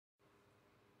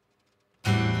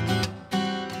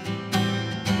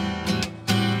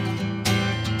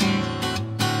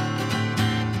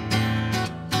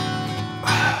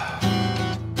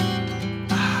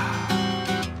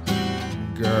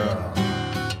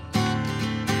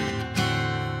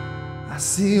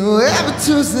see you every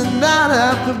Tuesday night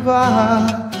at the bar,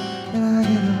 and I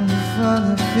get a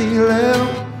funny feeling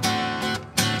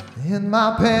in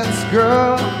my pants,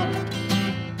 girl.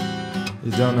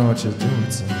 You don't know what you're doing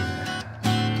to me.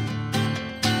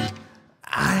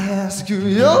 I ask you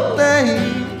your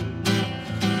name.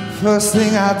 First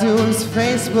thing I do is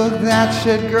Facebook that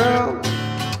shit, girl.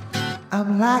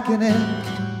 I'm liking it.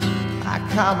 I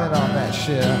comment on that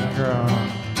shit, girl.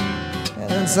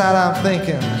 And inside I'm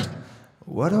thinking,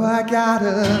 what do I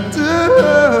gotta do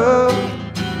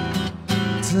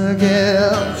to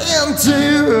get into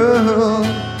you?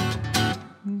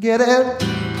 Get it?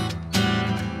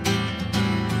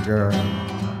 Girl,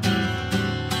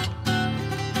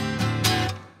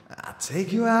 I'll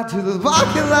take you out to the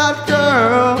parking lot,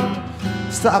 girl.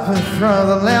 Stop in front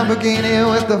of the Lamborghini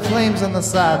with the flames on the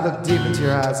side. Look deep into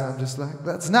your eyes and I'm just like,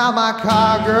 that's not my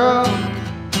car, girl.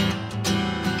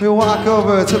 We walk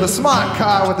over to the smart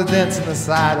car with the dents in the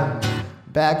side and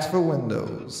bags for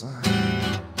windows.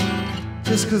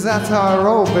 Just 'cause that's how I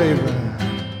roll, baby.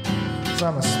 'Cause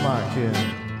I'm a smart kid.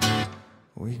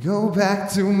 We go back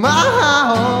to my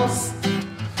house.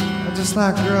 I'm just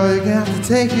like, girl, you're gonna have to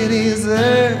take it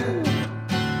easy,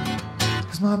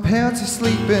 'cause my parents are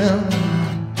sleeping.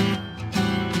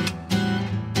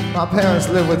 My parents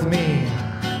live with me.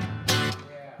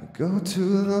 We go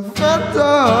to the front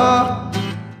door,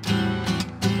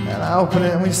 and I open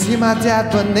it and we see my dad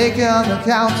butt naked on the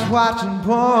couch watching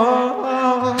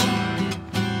porn.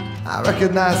 I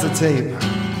recognize the tape.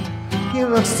 He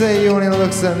looks at you and he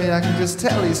looks at me. I can just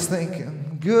tell he's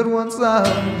thinking, good one, son.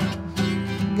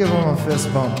 Give him a fist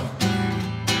bump.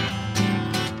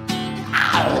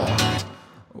 Ow!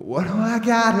 What do I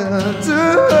gotta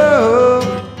do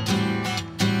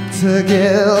to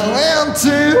get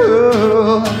into?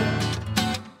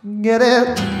 Get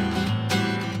it?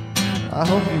 I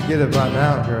hope you get it by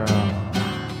now, girl.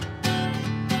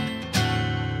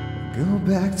 Go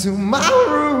back to my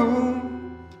room.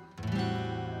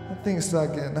 Things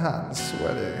start getting hot and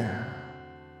sweaty.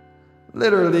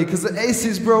 Literally, 'cause the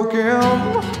AC's broken.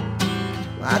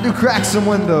 I do crack some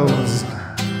windows.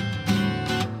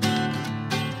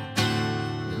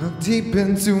 You look deep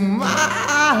into my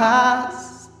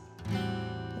eyes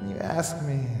and you ask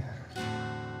me,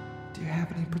 do you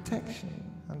have any protection?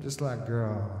 I'm just like,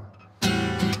 girl,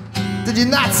 did you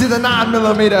not see the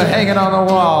 9mm hanging on the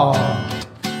wall?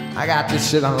 I got this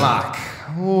shit on lock.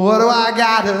 What do I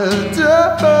gotta do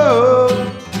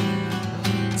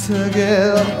to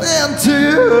get into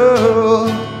you?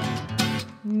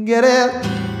 Get it?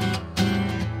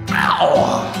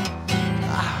 Ow! I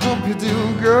hope you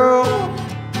do, girl.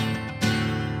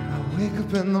 I wake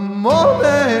up in the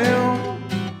morning.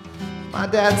 My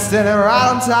dad's standing right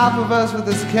on top of us with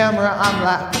his camera. I'm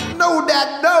like, no,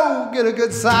 Dad, no! Get a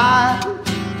good side.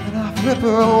 And I flip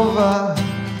her over.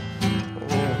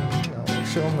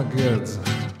 Show him the goods.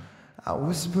 I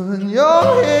whisper in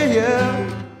your ear,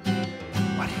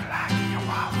 what do you like in your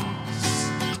waffles?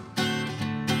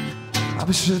 I'll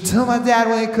be sure to tell my dad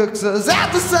when he cooks us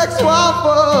after sex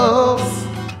waffles.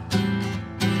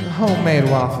 Homemade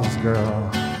waffles, girl.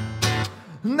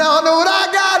 Now I know what I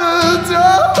gotta do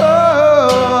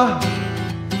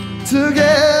to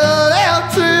get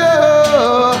into you,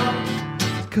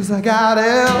 'cause I got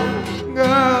it,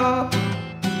 girl.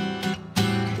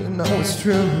 No, it's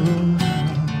true.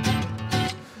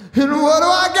 And what do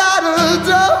I gotta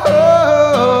do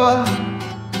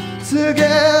to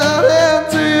get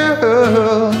into you?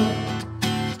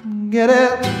 Get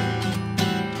it?